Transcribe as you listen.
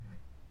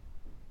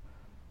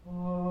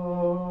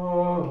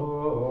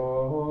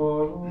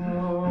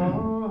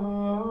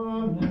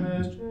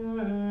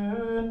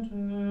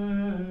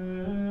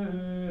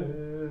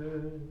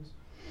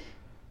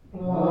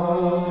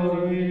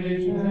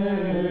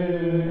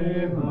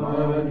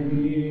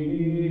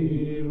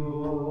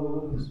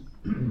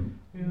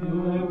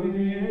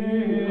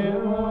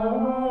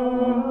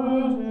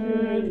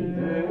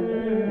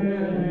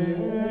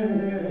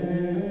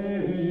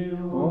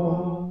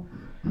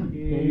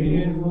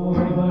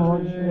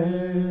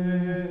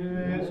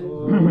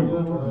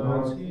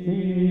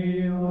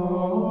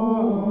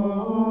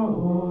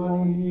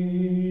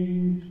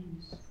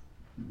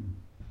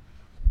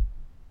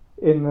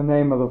In the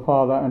name of the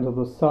Father, and of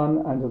the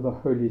Son, and of the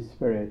Holy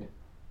Spirit.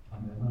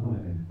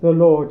 Amen. The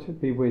Lord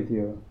be with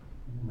you.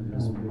 And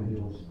with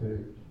your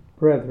spirit.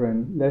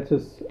 Brethren, let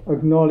us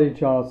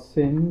acknowledge our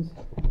sins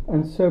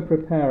and so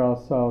prepare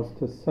ourselves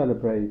to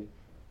celebrate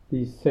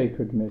these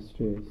sacred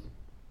mysteries.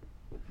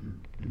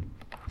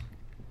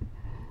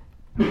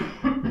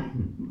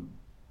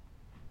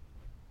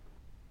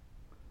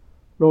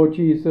 Lord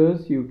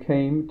Jesus, you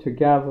came to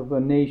gather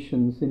the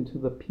nations into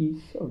the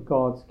peace of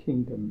God's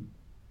kingdom.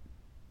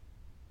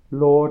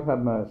 Lord, have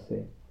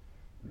mercy.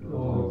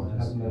 Lord,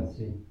 have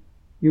mercy.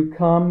 You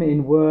come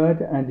in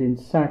word and in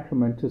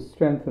sacrament to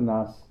strengthen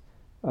us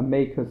and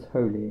make us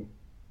holy.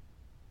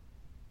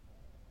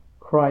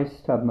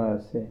 Christ, have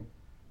mercy.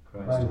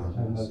 Christ,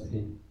 have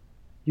mercy.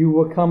 You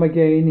will come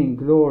again in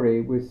glory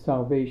with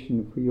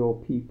salvation for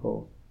your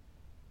people.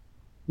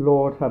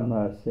 Lord, have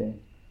mercy.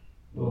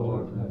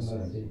 Lord, have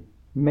mercy.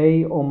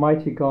 May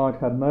Almighty God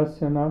have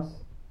mercy on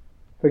us,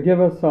 forgive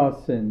us our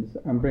sins,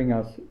 and bring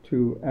us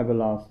to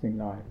everlasting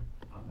life.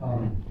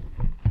 Amen.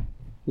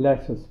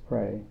 Let us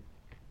pray.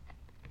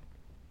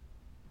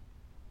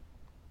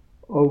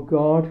 O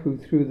God, who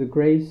through the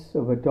grace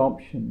of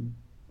adoption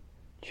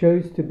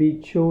chose to be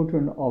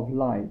children of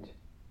light,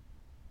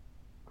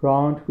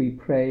 grant, we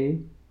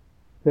pray,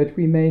 that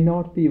we may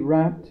not be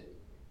wrapped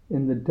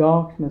in the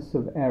darkness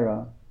of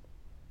error,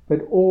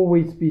 but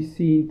always be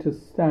seen to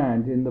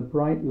stand in the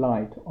bright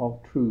light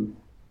of truth.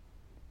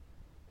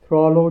 Through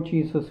our Lord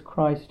Jesus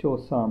Christ, your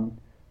Son,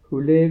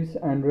 who lives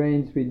and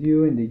reigns with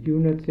you in the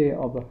unity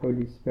of the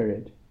Holy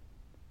Spirit,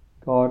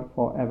 God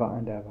for ever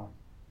and ever.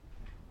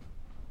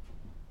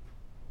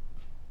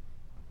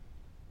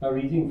 A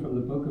reading from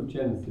the book of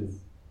Genesis.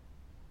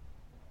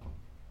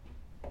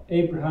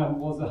 Abraham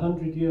was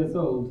 100 years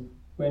old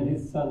when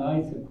his son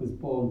Isaac was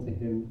born to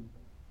him.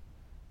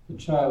 The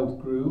child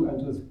grew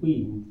and was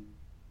weaned,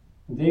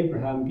 and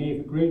Abraham gave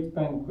a great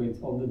banquet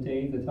on the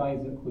day that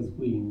Isaac was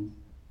weaned.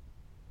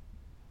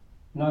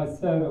 Now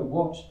Sarah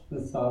watched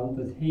the son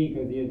that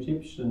Hagar the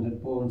Egyptian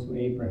had borne to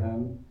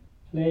Abraham,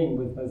 playing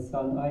with her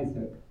son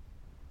Isaac.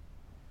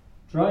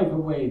 "Drive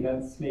away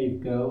that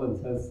slave girl and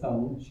her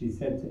son," she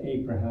said to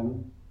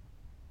Abraham.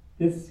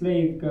 "This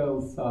slave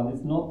girl's son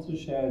is not to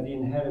share the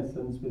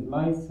inheritance with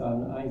my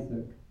son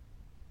Isaac."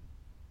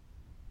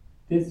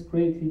 This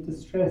greatly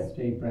distressed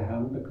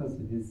Abraham because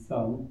of his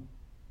son.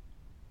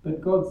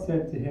 But God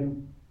said to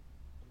him,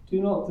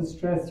 "Do not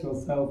distress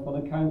yourself on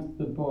account of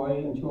the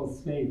boy and your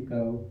slave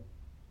girl.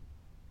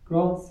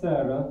 Grant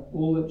Sarah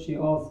all that she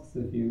asks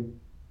of you,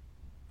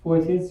 for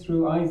it is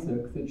through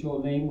Isaac that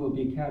your name will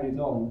be carried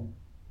on.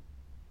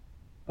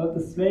 But the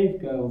slave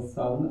girl's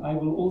son I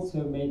will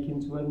also make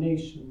into a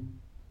nation,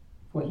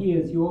 for he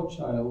is your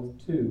child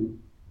too."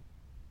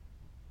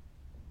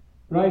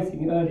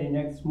 Rising early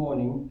next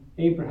morning,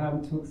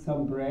 Abraham took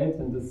some bread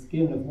and a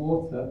skin of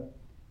water,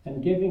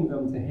 and giving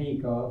them to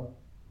Hagar,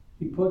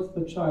 he put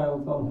the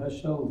child on her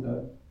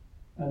shoulder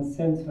and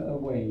sent her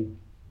away.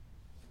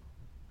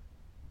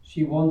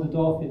 She wandered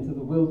off into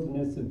the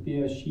wilderness of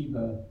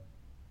Beersheba.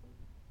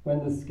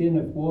 When the skin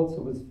of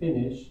water was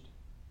finished,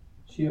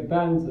 she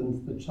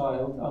abandoned the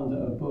child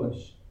under a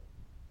bush.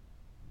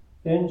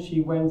 Then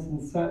she went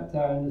and sat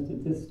down at a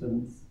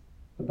distance,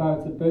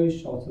 about a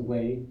bowshot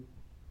away,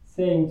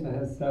 saying to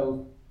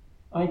herself,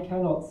 "I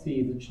cannot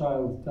see the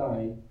child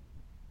die."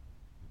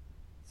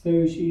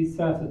 So she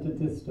sat at a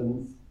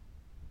distance,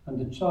 and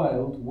the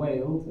child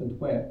wailed and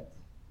wept.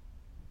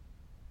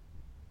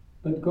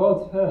 But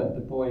God heard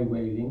the boy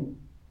wailing,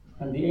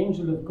 and the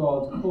angel of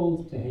God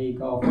called to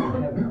Hagar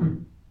from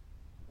heaven.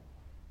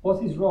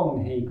 "What is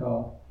wrong,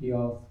 Hagar?" he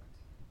asked.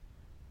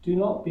 "Do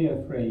not be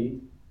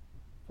afraid,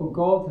 for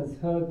God has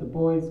heard the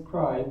boy's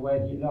cry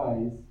where he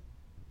lies.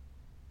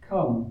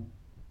 Come,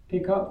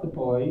 pick up the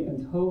boy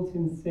and hold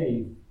him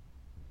safe,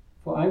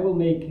 for I will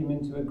make him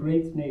into a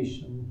great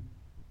nation."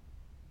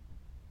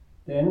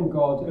 Then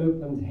God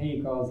opened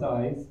Hagar's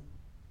eyes,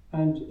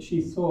 and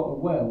she saw a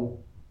well.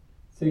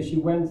 So she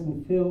went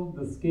and filled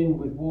the skin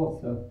with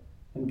water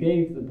and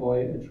gave the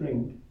boy a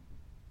drink.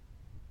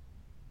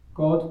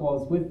 God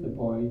was with the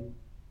boy.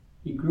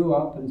 He grew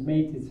up and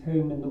made his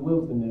home in the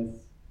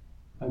wilderness,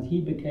 and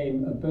he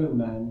became a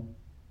bowman.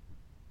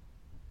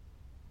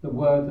 The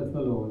word of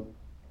the Lord.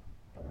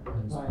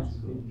 Thanks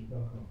be to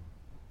God.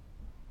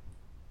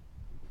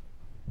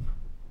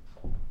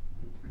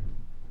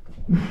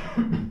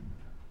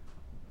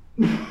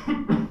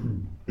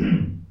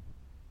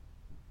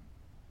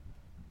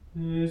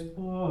 This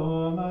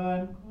poor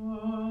man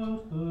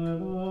called, the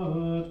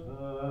Lord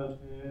heard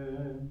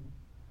him.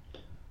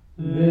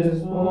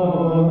 This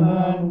poor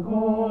man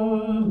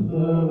called, the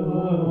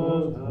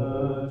Lord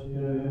heard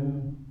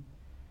him.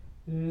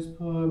 This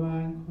poor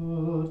man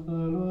called, the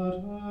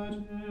Lord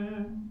heard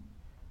him,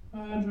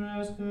 and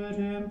rescued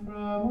him from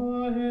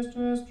all his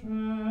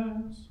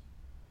distress.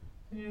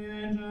 The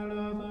angel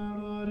of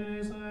the Lord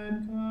is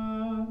encamped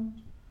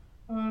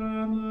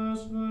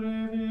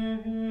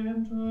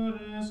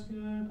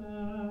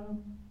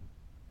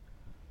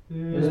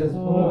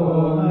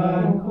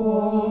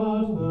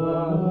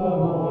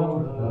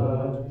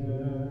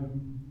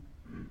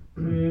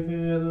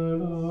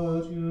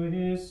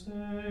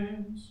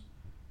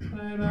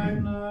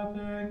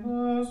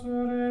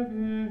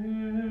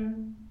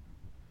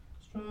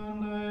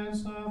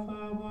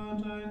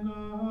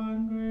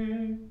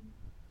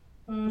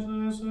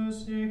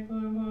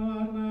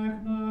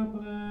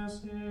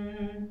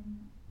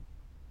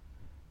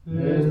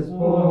This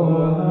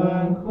poor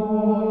man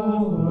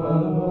called, the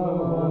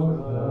Lord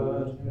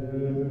heard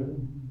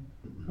him.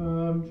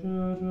 Come,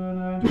 children,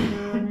 and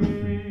hear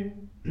me,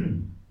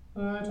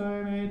 that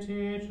I may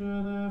teach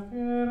you the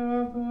fear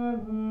of the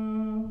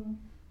Lord.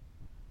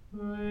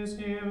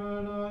 Receive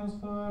a long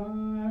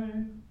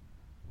life,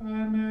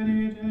 and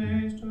many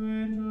days to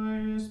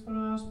enjoy his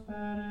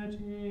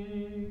prosperity.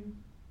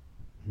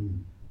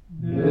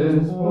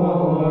 This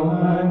poor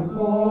man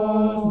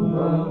called, the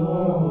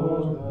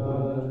Lord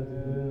heard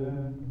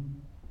him.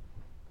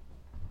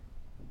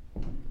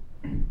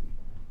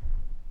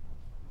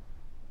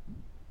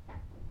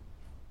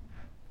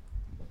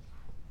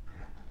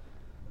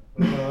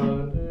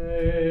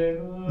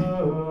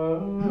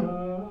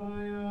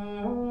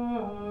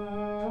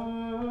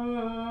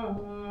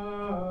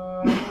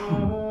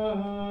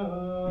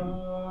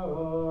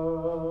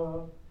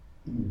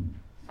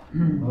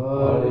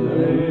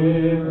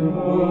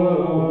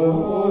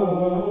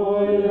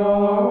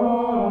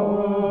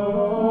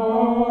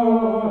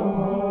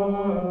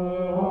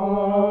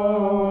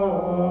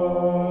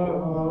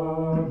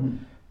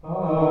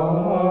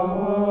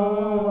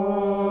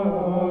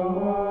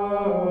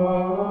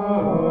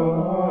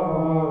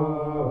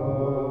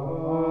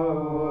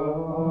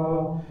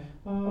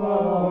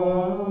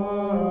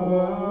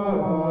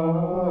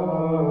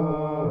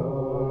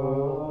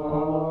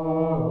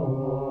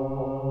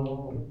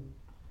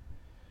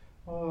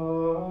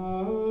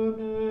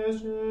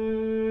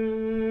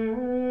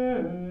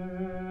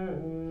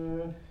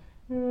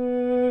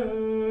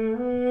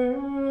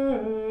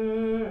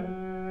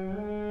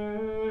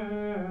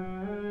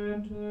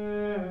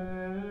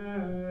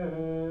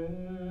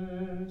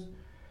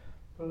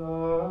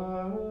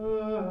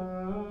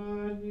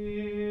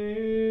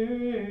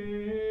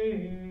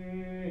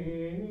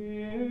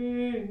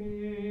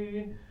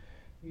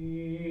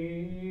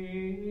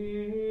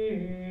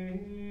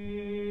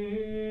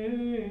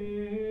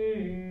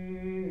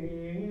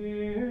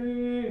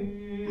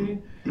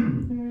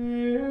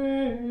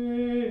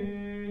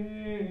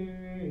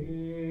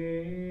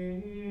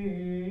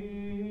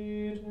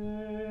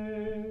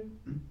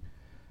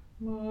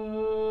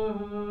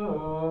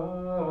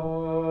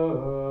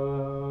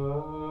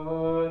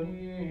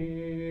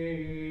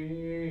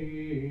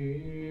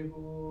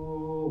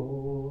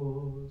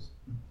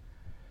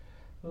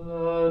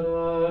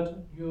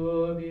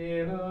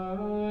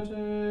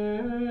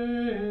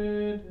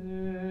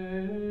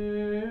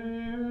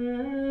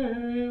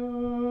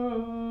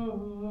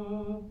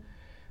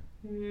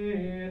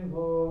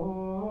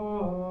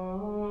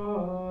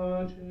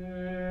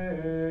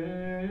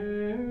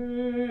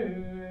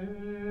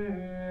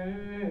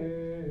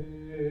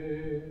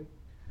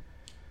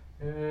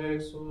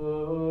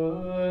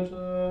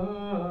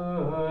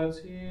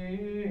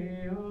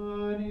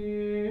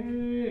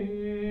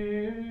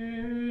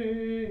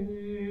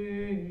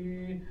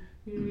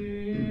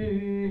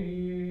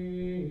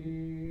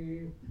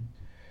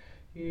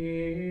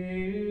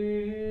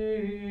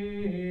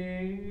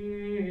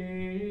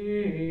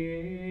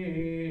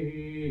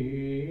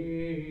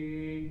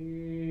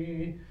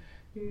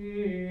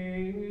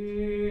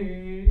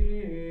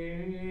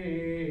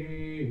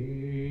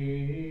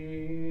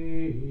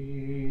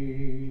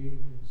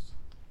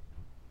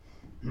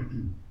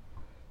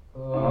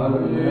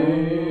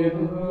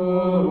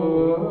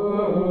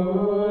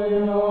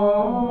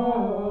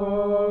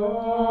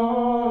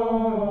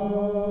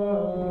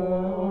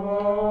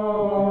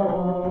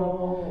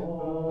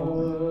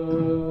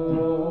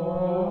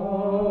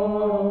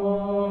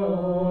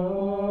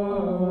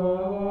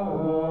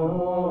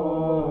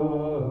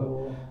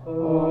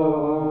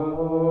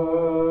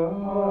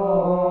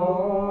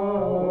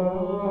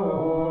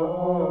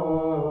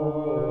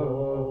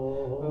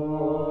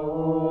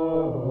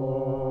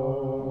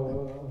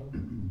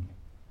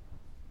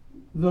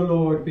 The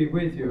Lord be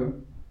with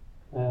you.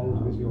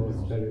 And with your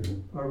spirit.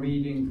 A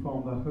reading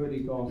from the Holy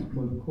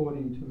Gospel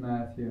according to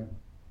Matthew.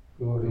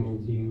 Glory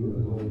to you,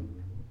 O Lord.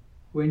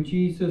 When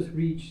Jesus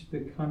reached the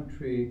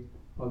country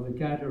of the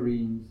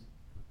Gadarenes,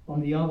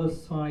 on the other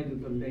side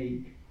of the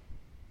lake,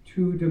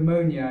 2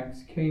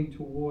 demoniacs came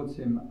towards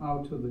him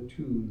out of the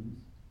tombs,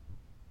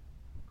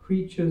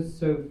 creatures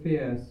so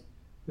fierce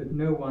that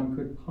no one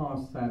could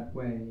pass that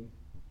way.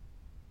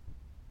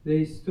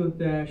 They stood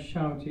there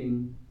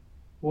shouting,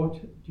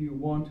 "What do you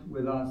want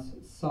with us,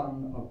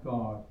 Son of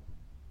God?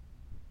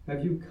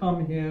 Have you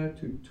come here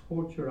to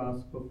torture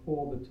us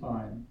before the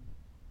time?"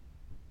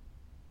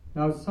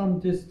 Now some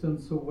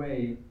distance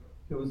away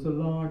there was a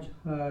large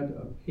herd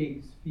of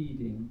pigs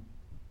feeding,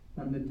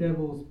 and the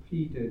devils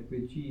pleaded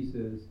with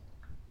Jesus,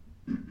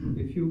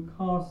 "If you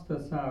cast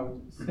us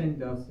out,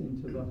 send us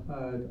into the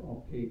herd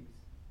of pigs."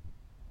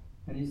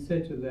 And he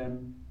said to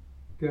them,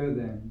 "Go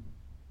then."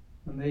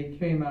 And they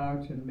came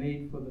out and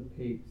made for the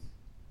pigs.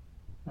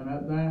 And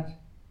at that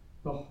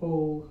the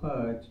whole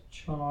herd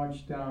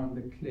charged down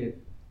the cliff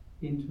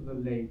into the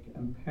lake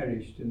and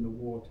perished in the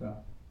water.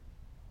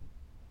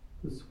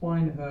 The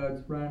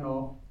swineherds ran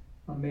off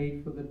and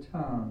made for the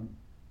town,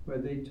 where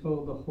they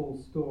told the whole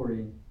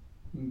story,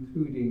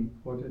 including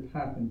what had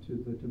happened to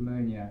the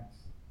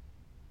demoniacs.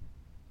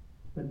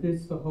 At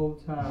this the whole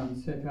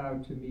town set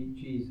out to meet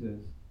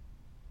Jesus,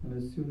 and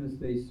as soon as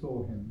they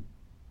saw him,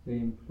 they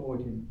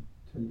implored him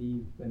to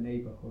leave the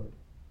neighborhood.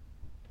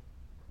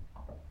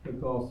 The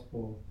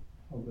Gospel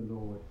of the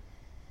Lord.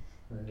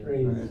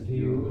 Praise to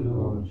you,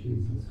 Lord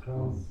Jesus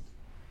Christ.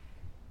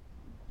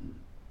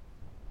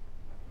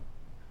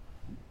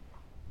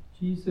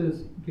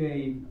 Jesus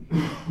gave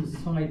his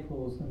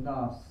disciples and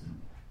us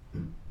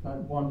that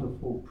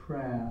wonderful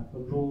prayer, the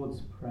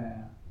Lord's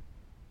Prayer,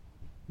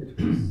 that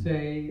we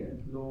say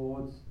at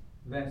Lord's,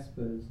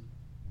 Vespers,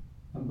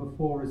 and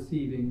before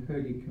receiving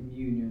Holy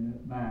Communion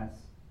at Mass,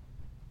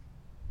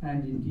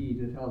 and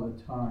indeed at other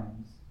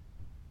times.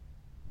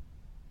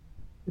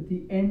 At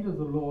the end of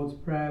the Lord's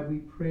Prayer we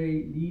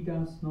pray, lead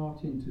us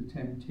not into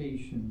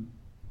temptation,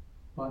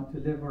 but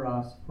deliver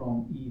us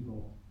from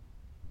evil.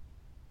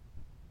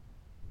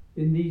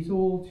 In these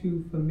all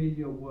too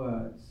familiar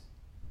words,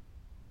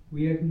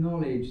 we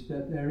acknowledge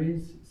that there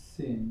is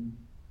sin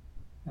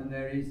and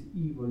there is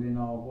evil in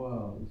our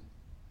world.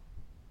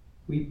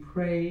 We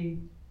pray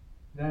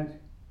that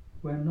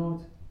we're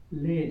not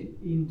led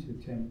into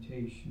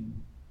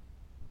temptation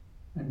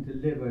and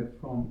delivered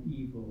from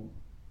evil.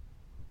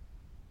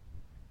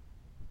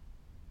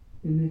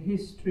 In the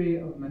history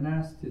of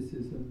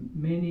monasticism,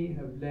 many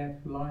have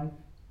left life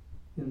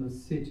in the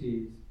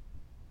cities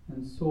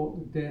and sought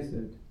the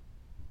desert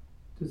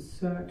to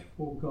search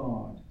for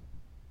God.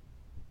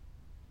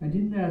 And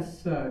in their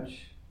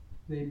search,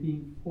 they've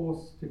been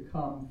forced to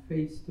come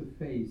face to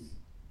face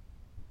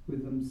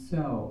with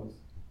themselves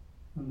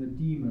and the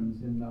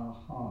demons in their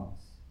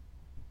hearts.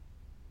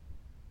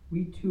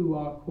 We too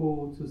are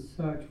called to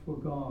search for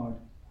God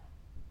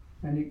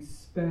and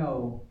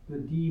expel the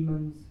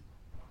demons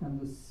and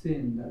the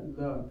sin that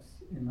lurks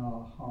in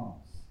our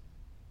hearts.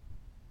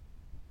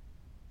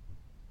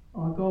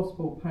 Our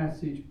Gospel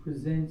passage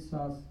presents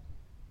us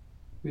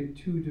with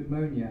two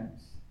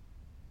demoniacs,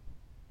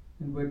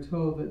 and we're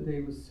told that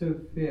they were so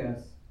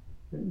fierce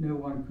that no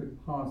one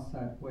could pass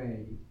that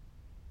way.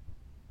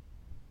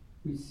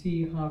 We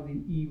see how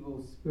the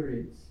evil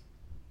spirits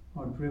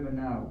are driven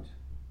out,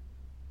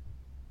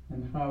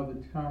 and how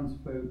the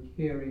townsfolk,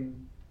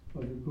 hearing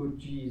of the good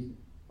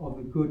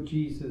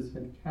Jesus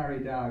had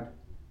carried out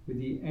with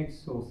the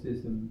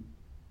exorcism,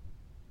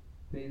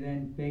 they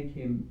then beg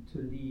him to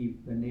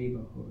leave the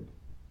neighborhood.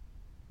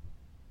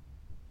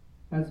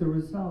 As a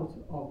result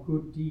of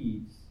good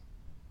deeds,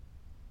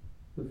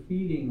 the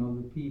feeling of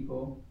the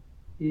people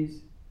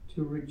is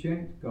to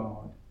reject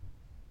God,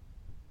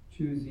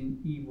 choosing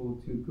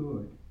evil to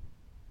good.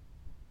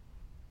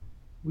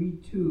 We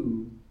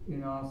too,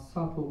 in our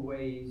subtle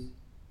ways,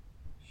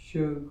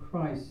 show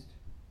Christ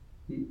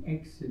the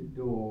exit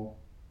door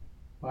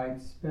by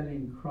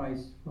expelling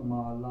Christ from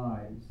our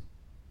lives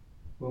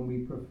when we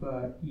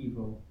prefer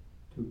evil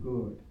to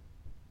good.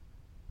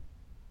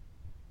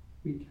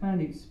 We can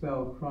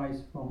expel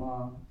Christ from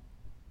our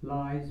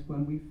lives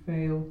when we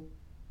fail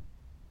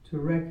to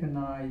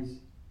recognize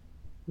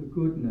the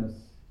goodness,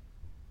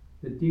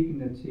 the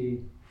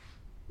dignity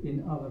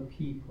in other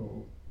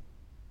people,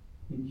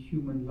 in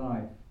human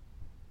life,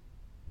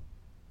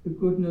 the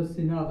goodness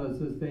in others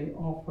as they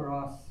offer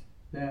us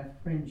their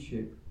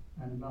friendship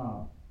and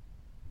love.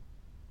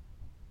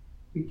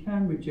 We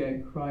can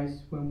reject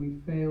Christ when we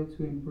fail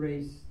to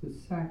embrace the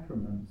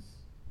sacraments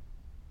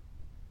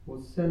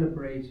or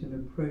celebrate and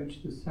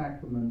approach the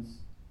sacraments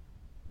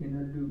in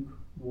a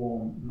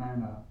lukewarm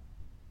manner.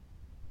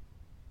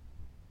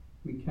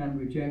 We can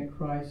reject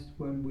Christ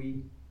when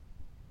we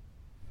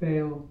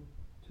fail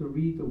to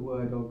read the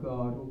Word of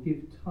God or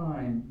give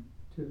time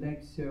to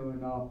lectio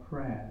in our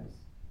prayers.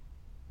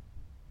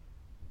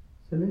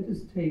 So let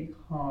us take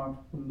heart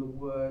from the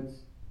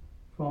words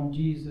from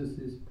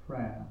Jesus'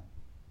 prayer.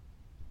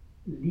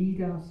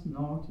 Lead us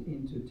not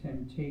into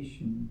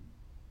temptation,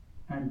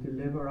 and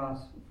deliver us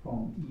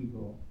from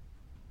evil.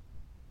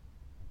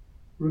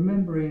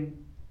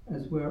 Remembering,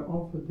 as we're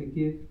offered the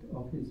gift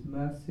of his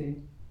mercy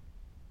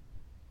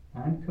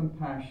and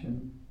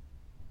compassion,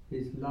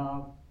 his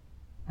love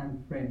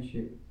and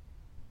friendship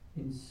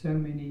in so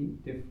many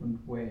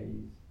different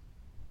ways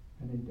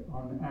and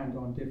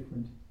on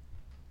different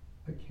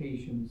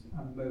occasions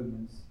and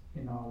moments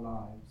in our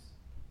lives.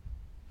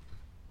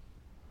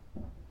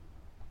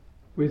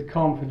 With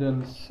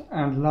confidence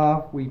and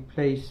love we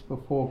place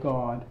before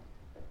God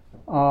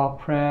our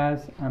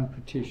prayers and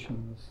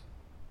petitions.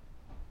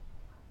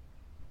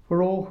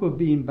 For all who have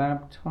been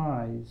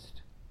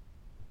baptized,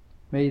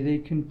 may they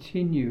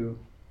continue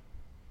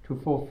to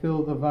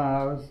fulfill the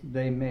vows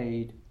they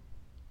made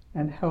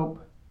and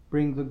help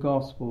bring the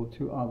gospel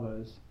to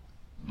others.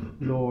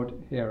 Lord,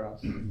 hear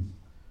us.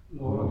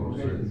 Lord,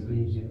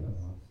 graciously hear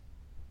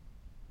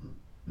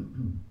us.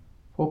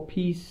 For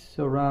peace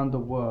around the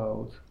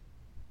world,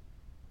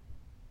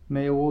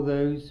 may all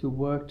those who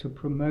work to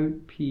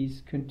promote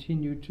peace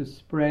continue to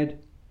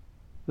spread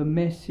the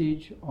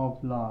message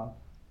of love,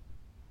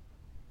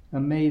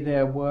 and may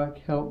their work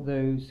help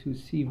those who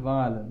see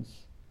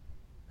violence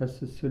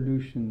as a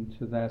solution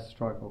to their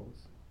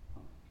struggles.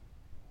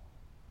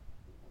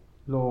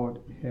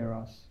 Lord, hear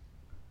us.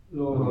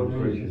 Lord,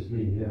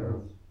 graciously hear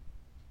us.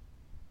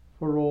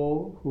 For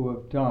all who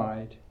have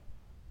died,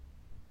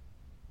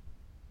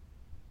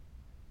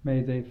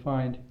 may they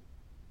find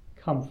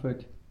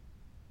comfort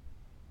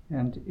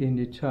and in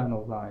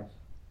eternal life.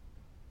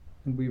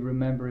 And we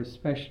remember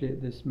especially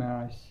at this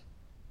Mass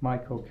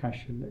Michael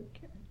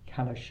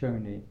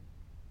Kalashoni.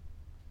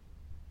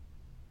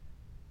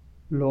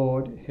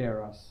 Lord,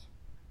 hear us.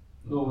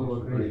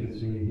 Lord,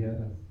 graciously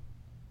hear us.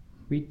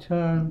 We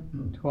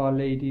turn to Our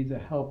Lady, the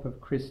help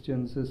of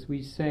Christians, as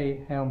we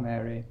say, Hail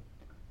Mary,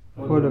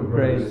 full of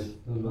grace,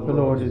 the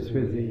Lord is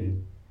with thee.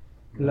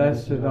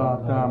 Blessed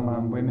art thou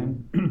among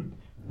women,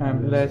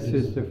 and blessed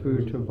is the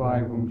fruit of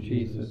thy womb,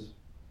 Jesus.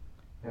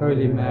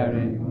 Holy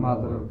Mary,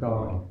 Mother of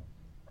God,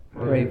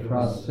 pray for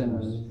us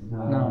sinners,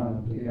 now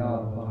and at the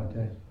hour of our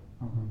death.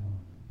 Amen.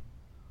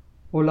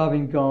 O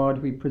loving God,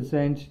 we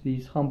present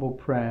these humble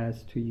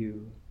prayers to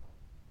you,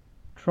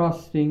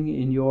 trusting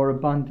in your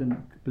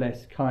abundant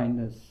blessed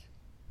kindness.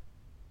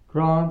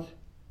 Grant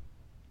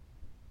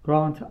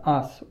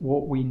us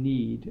what we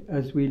need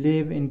as we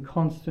live in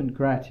constant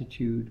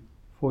gratitude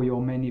for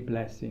your many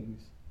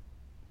blessings.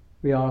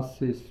 We ask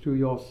this through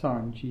your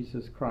Son,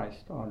 Jesus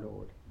Christ, our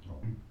Lord.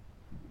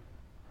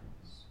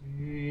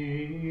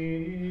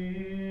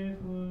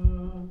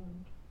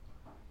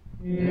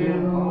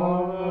 In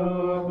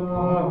Holocaust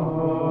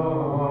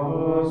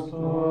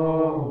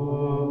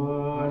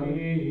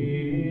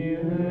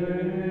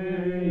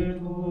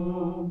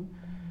orietum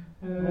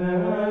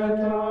et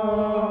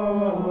arorum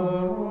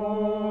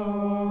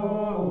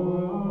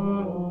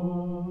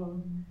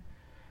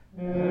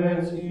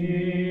et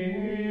sicut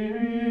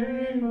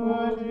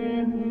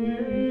in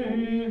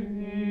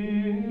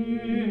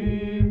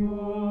vivibus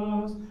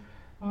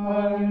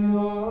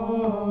aliorum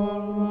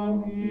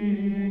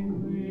inquirium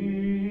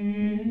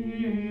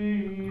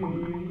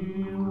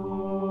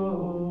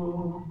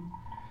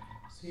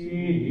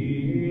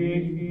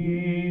sic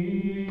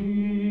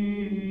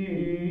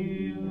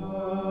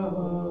fiat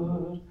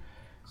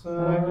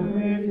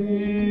sacrificium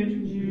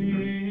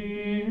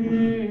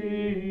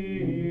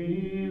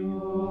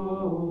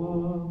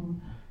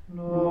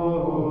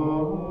nostrum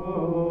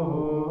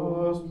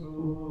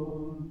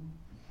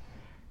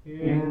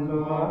in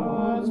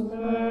conspectu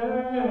tuo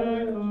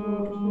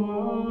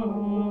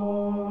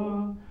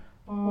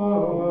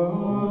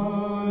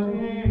odiem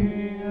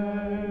ut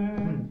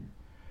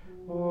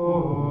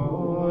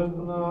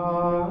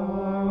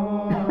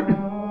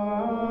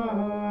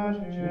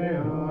placeat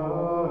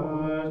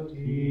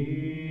tibi,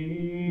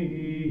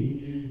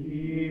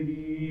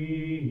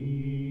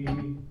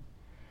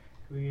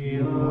 qui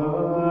non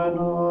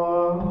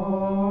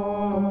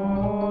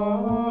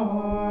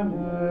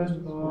est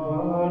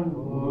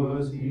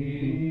convos io,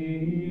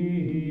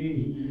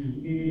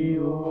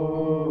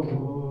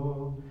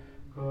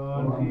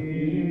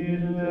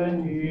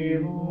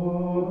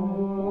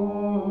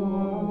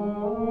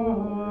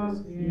 confidentibus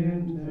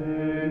in te,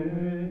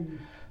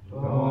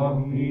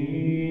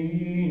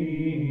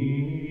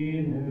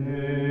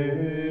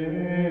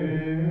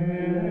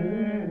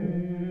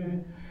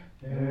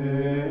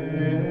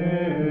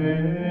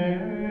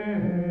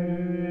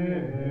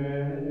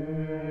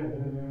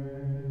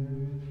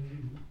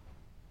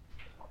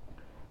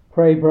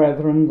 Pray,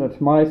 brethren,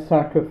 that my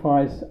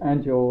sacrifice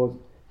and yours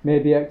may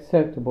be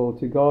acceptable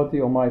to God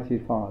the Almighty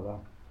Father.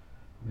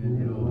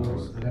 May the Lord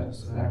accept the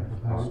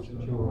sacrifice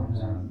at your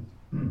hands,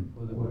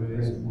 for the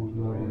praise and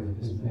glory of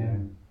his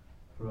name,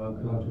 for our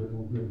God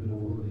and good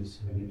of all his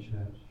holy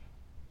church.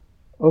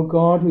 O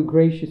God, who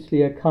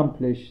graciously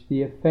accomplish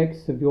the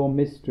effects of your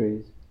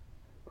mysteries,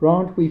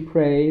 grant, we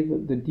pray,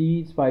 that the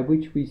deeds by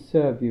which we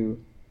serve you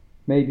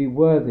may be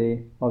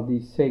worthy of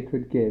these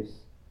sacred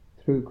gifts,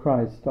 through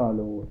Christ our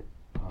Lord.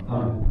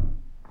 Amen.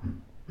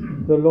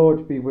 The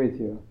Lord be with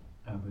you.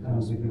 And with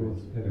your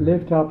spirit.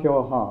 Lift up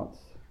your hearts.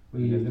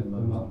 We lift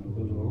them up to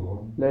the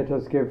Lord. Let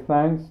us give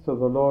thanks to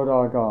the Lord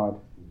our God.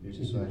 It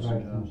is right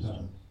and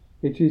just.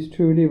 It is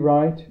truly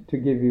right to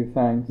give you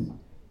thanks,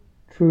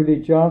 truly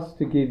just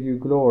to give you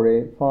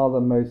glory, Father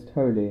most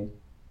holy.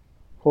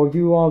 For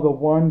you are the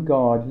one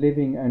God,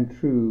 living and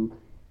true,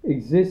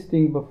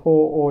 existing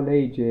before all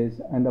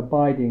ages and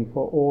abiding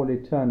for all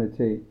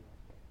eternity,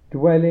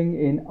 dwelling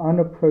in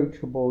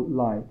unapproachable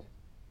light.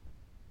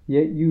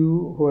 Yet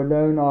you, who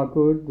alone are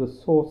good, the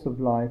source of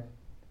life,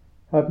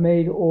 have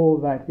made all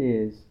that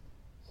is,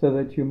 so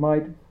that you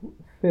might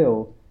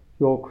fill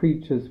your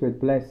creatures with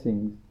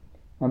blessings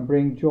and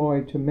bring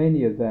joy to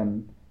many of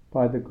them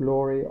by the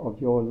glory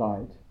of your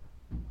light.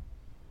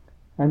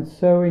 And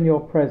so in your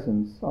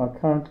presence are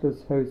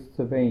countless hosts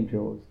of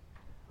angels,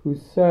 who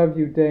serve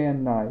you day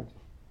and night,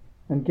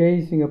 and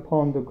gazing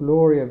upon the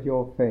glory of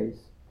your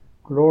face,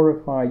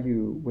 glorify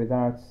you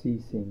without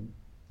ceasing.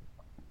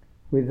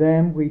 With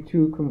them we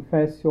too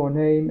confess your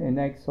name in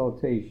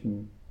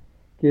exaltation,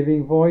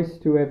 giving voice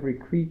to every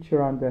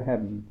creature under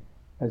heaven,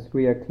 as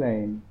we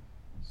acclaim,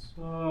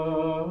 Sanctus,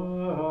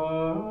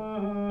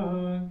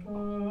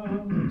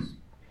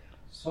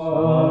 Sanctus,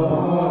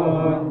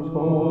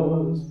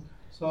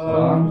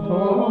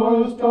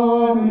 Sanctus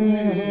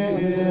Dominus,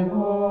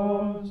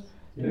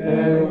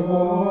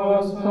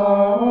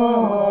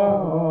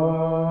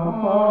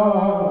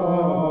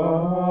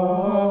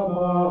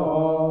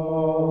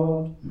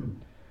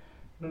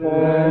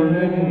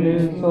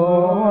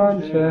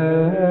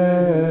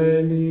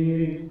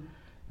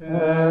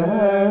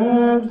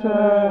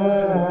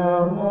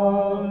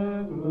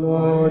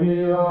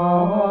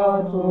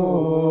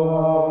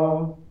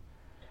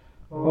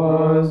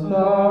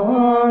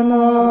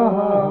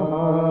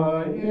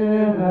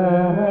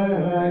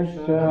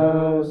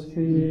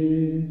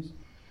 his.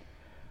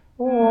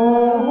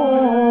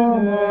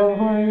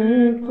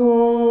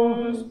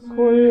 Aectos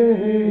qui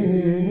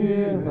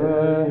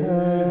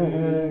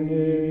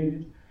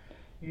venit,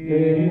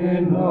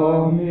 in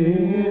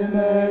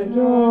nomine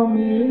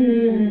Domini,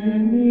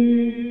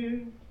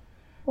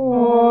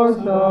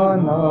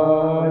 Hosanna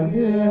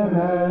in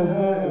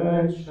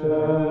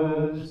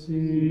excelsis.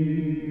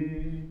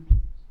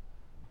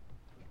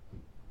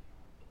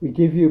 We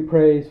give you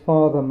praise,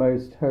 Father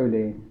most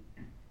holy,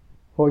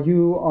 for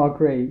you are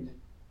great,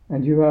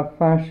 and you have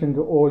fashioned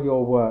all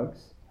your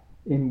works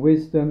in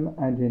wisdom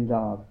and in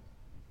love.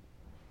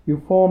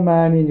 You formed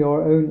man in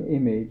your own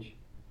image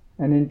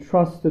and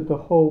entrusted the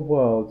whole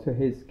world to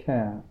his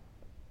care,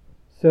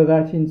 so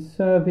that in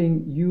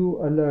serving you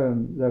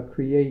alone, the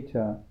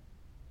Creator,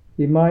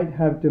 he might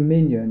have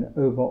dominion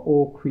over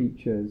all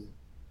creatures.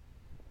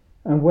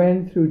 And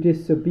when through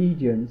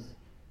disobedience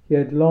he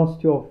had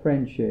lost your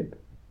friendship,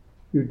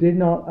 you did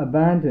not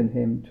abandon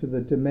him to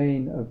the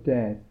domain of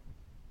death,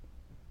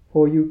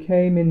 for you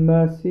came in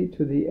mercy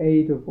to the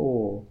aid of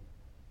all,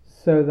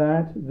 so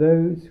that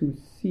those who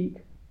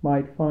seek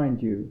might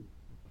find you.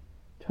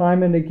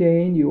 Time and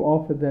again you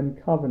offered them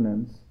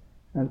covenants,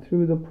 and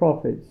through the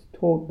prophets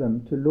taught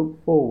them to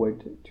look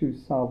forward to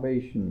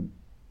salvation.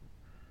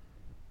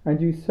 And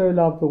you so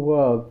loved the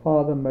world,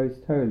 Father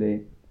most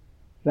holy,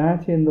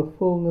 that in the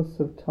fullness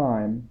of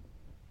time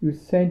you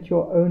sent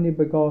your only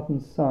begotten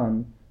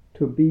Son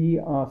to be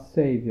our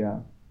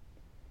Saviour.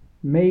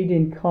 Made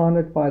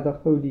incarnate by the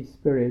Holy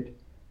Spirit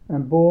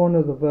and born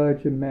of the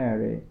Virgin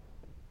Mary,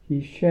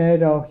 he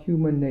shared our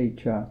human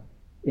nature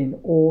in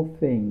all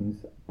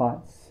things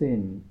but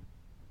sin.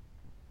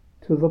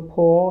 To the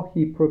poor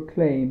he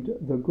proclaimed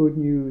the good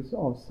news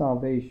of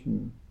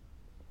salvation,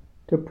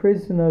 to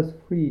prisoners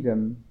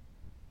freedom,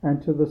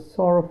 and to the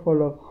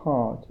sorrowful of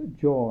heart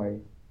joy.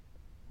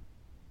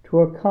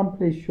 To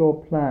accomplish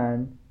your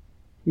plan,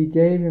 he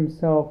gave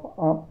himself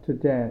up to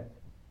death,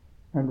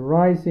 and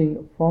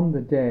rising from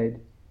the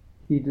dead,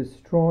 he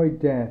destroyed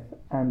death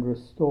and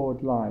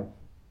restored life.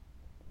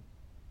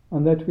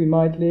 And that we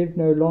might live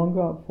no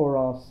longer for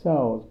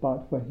ourselves,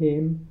 but for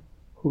him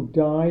who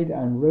died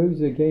and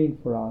rose again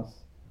for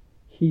us,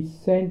 he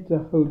sent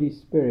the Holy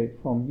Spirit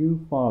from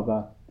you,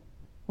 Father,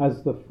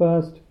 as the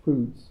first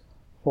fruits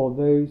for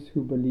those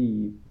who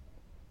believe,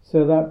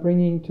 so that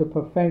bringing to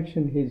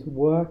perfection his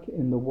work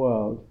in the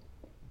world,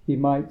 he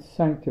might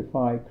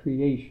sanctify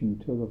creation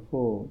to the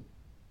full.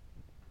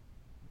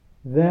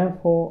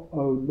 Therefore,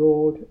 O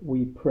Lord,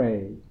 we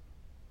pray,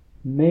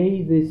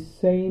 may this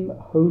same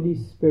Holy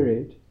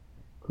Spirit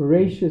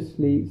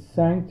graciously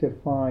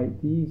sanctify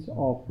these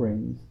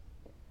offerings,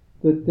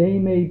 that they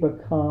may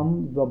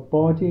become the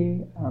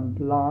body and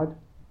blood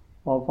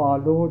of our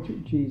Lord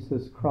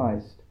Jesus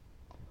Christ,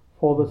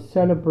 for the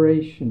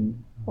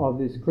celebration of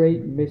this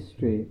great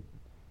mystery,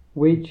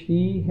 which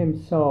he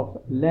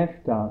himself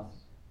left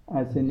us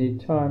as an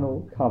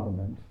eternal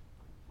covenant.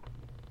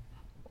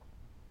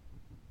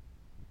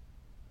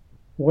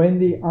 When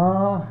the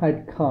hour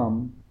had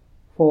come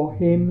for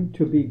him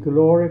to be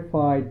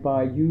glorified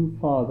by you,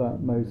 Father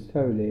most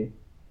holy,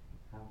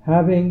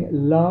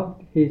 having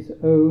loved his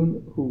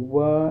own who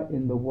were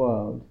in the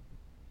world,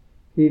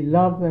 he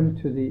loved them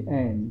to the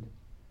end,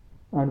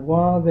 and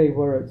while they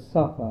were at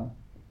supper,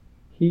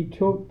 he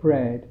took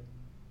bread,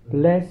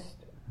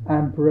 blessed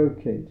and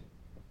broke it,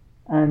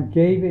 and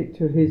gave it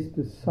to his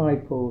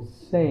disciples,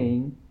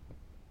 saying,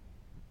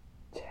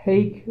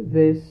 "Take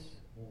this,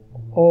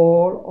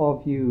 all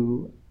of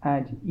you,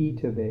 and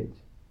eat of it,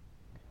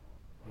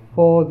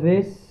 for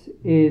this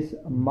is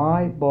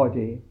my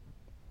body,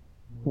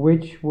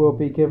 which will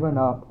be given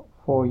up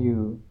for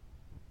you."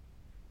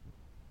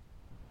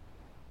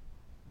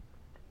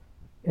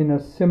 In a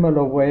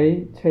similar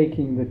way,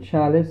 taking the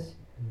chalice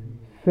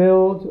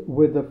filled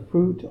with the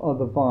fruit of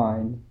the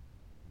vine,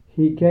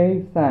 he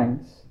gave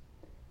thanks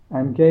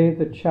and gave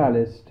the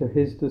chalice to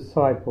his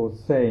disciples,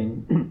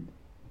 saying,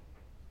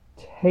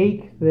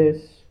 "Take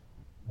this,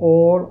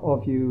 all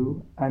of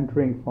you, and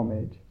drink from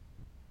it.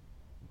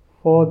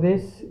 For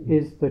this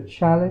is the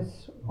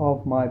chalice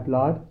of my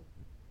blood,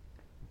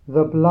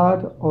 the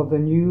blood of the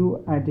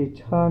new and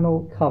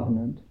eternal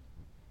covenant,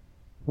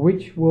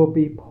 which will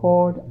be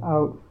poured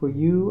out for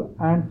you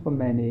and for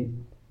many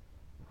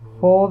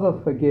for the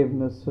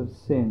forgiveness of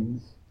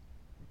sins.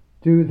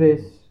 Do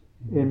this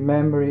in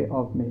memory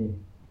of me."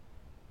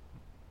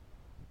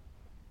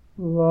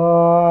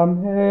 The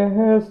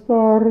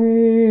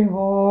mystery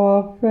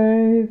of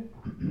faith.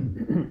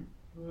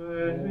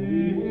 When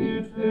we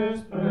eat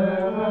this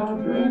bread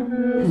and drink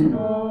this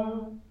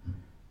cup,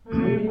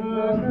 we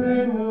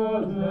proclaim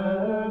your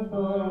death, O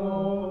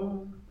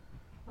Lord,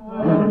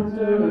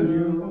 until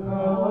you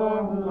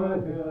come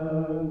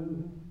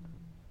again.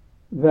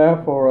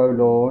 Therefore, O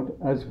Lord,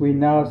 as we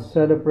now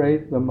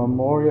celebrate the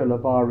memorial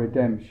of our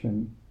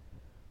redemption,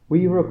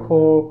 we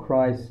recall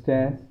Christ's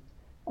death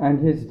and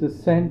his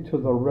descent to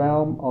the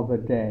realm of the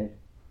dead.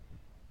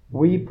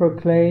 We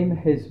proclaim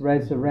his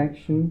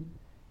resurrection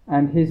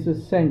and his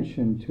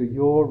ascension to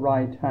your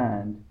right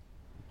hand,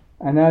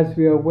 and as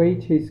we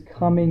await his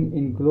coming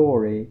in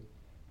glory,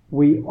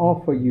 we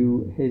offer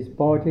you his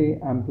body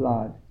and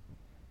blood,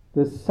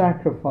 the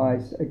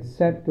sacrifice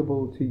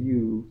acceptable to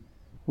you,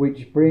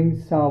 which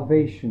brings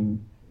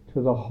salvation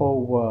to the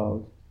whole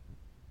world.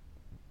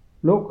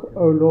 Look,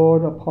 O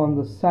Lord, upon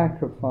the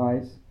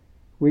sacrifice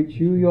which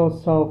you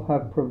yourself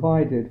have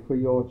provided for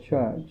your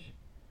church,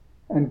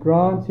 and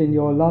grant in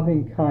your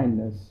loving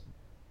kindness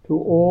to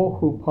all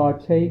who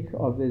partake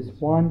of this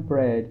one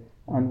bread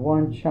and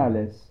one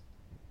chalice,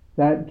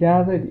 that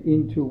gathered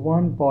into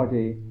one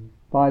body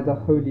by the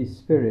Holy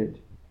Spirit,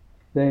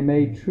 they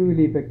may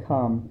truly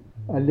become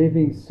a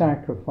living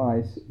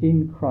sacrifice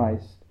in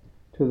Christ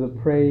to the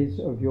praise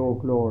of your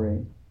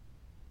glory.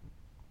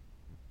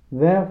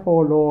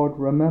 Therefore, Lord,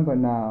 remember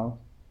now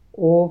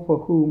all for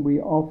whom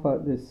we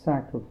offer this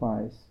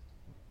sacrifice,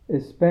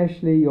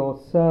 especially your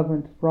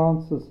servant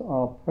Francis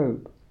our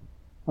Pope,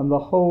 and the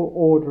whole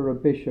order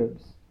of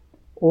bishops,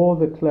 all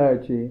the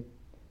clergy,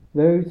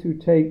 those who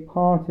take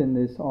part in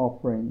this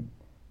offering,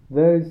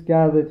 those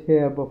gathered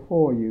here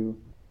before you,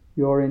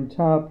 your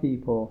entire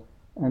people,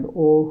 and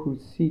all who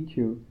seek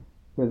you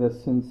with a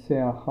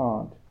sincere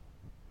heart.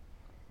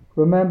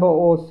 Remember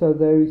also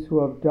those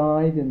who have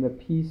died in the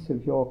peace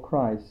of your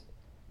Christ,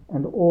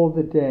 and all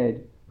the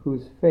dead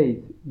whose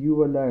faith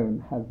you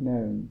alone have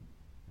known.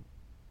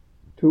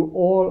 To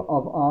all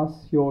of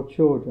us, your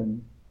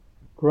children,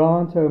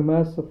 grant, O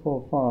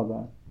merciful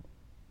Father,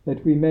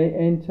 that we may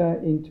enter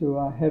into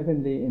our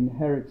heavenly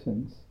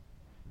inheritance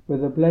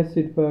with the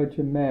Blessed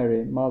Virgin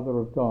Mary, Mother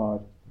of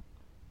God,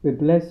 with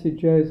blessed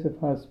Joseph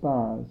her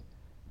spouse,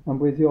 and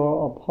with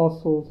your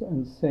apostles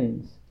and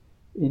saints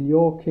in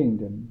your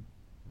kingdom.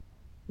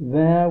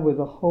 There, with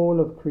the whole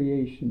of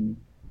creation,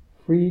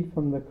 freed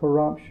from the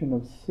corruption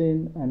of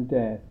sin and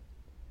death,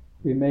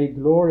 we may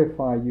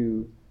glorify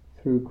you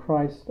through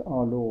Christ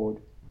our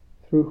Lord,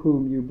 through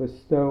whom you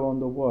bestow on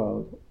the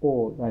world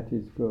all that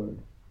is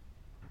good.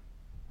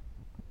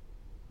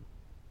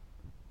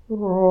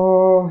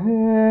 Through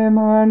him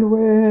and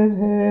with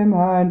him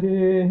and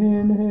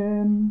in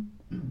him,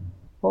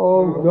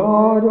 O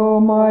God,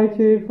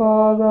 Almighty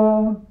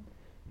Father,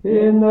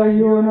 in the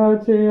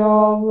unity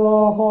of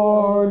the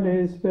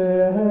Holy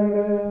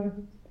Spirit,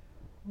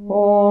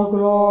 all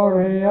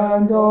glory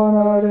and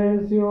honor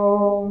is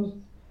yours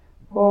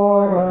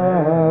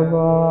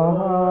forever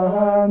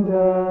and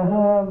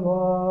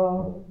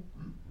ever.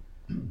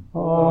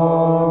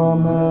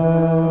 Amen.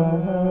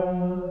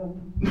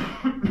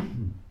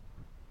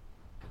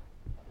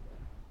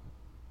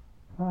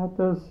 At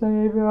the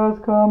Saviour's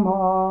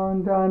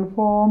command and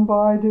formed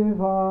by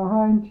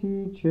divine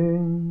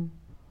teaching,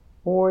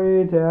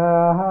 we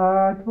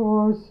dare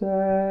to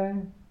say,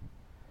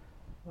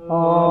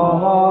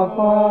 Our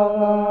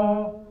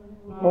Father,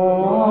 who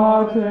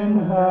art in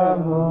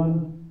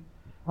heaven,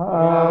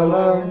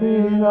 hallowed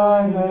be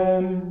thy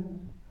name.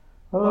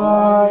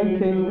 Thy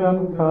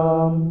kingdom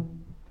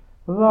come,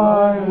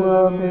 thy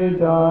will be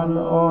done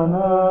on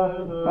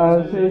earth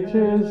as it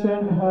is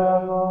in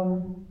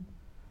heaven.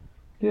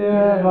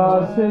 Give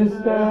us this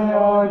day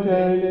our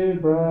daily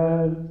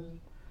bread,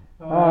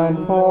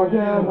 and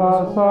forgive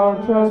us our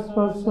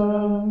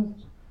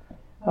trespasses,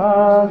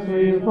 as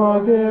we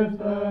forgive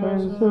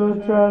those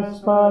who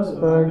trespass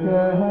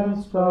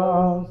against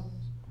us.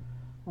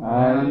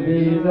 And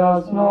lead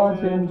us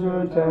not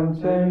into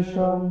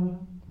temptation,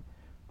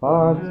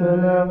 but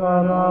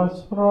deliver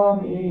us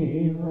from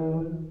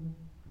evil.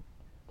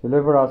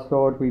 Deliver us,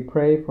 Lord, we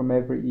pray, from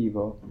every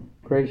evil.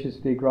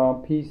 Graciously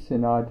grant peace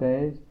in our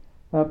days,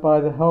 that by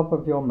the help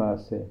of your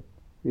mercy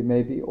we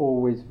may be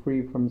always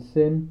free from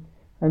sin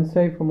and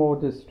safe from all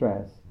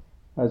distress,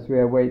 as we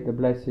await the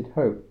blessed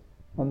hope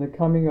and the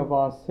coming of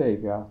our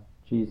Saviour,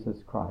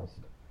 Jesus Christ.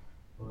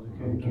 For the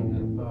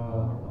kingdom, the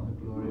power, and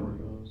the glory are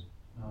yours,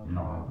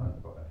 now and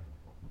forever.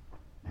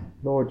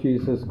 Lord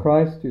Jesus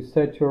Christ, who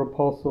said to your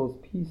apostles,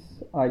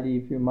 Peace I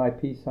leave you, my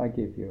peace I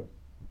give you,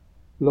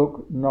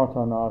 look not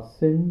on our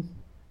sins,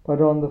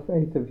 but on the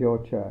faith of your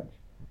church,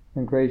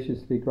 and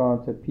graciously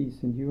grant her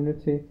peace and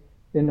unity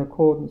in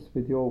accordance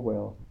with your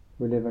will,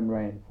 who live and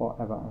reign for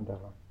ever and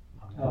ever.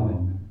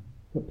 Amen.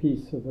 The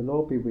peace of the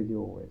Lord be with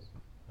you always.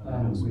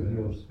 And with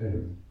your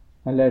spirit.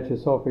 And let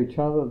us offer each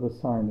other the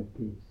sign of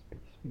peace.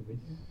 Peace be with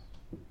you.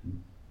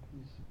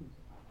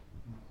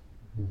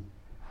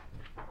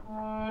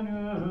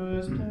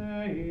 Agnus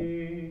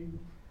Dei,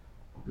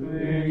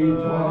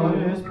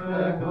 Victoris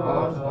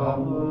peccata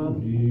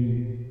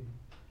mundi,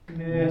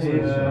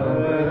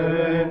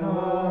 miserere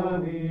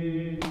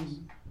nobis.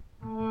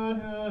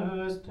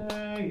 Agnus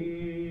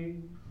Dei,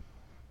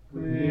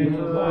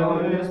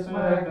 Victoris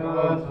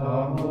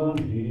peccata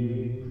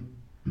mundi,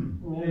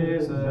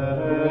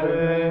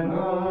 miserere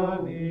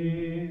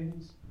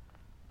nobis.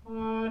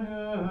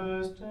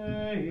 Agnus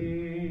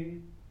Dei,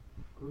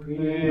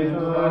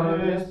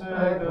 Victoris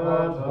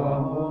peccata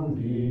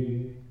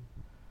mundi,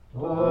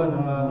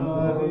 dona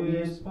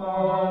nobis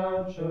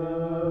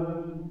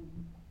pacem.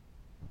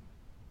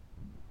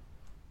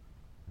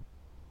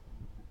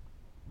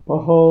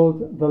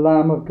 Behold the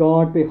Lamb of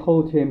God,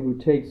 behold him who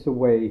takes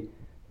away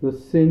the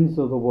sins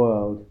of the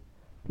world.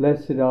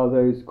 Blessed are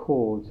those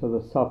called to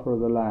the supper of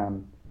the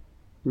Lamb.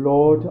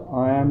 Lord,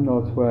 I am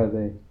not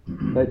worthy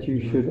that you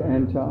should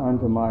enter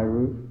under my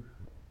roof,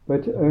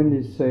 but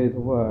only say the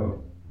word,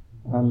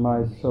 and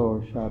my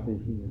soul shall be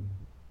healed.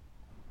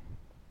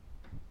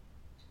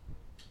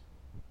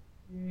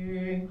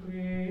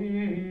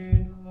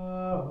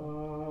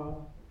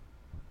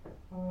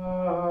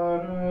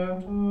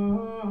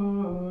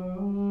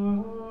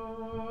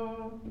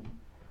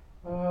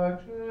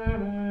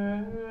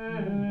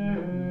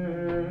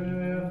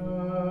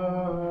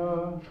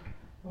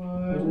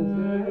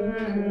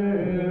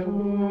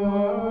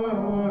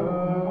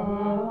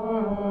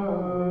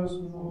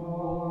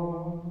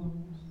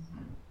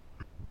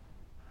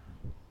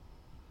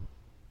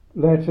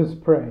 Let us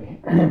pray.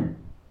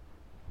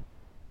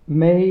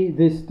 May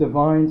this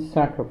divine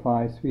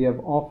sacrifice we have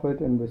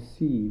offered and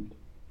received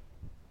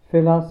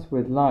fill us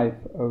with life,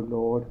 O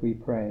Lord, we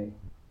pray,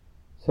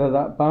 so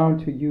that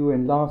bound to you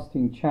in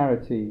lasting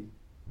charity,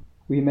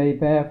 we may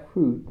bear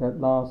fruit that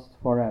lasts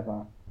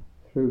forever,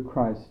 through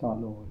Christ our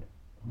Lord.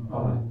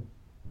 Amen.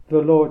 The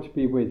Lord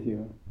be with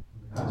you.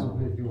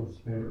 And with your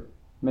spirit.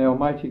 May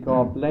Almighty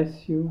God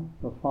bless you,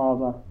 the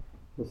Father,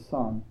 the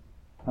Son,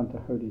 and the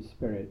Holy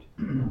Spirit.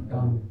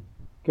 Amen.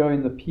 Go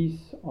in the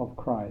peace of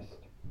Christ.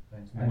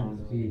 Thanks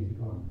be to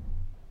God.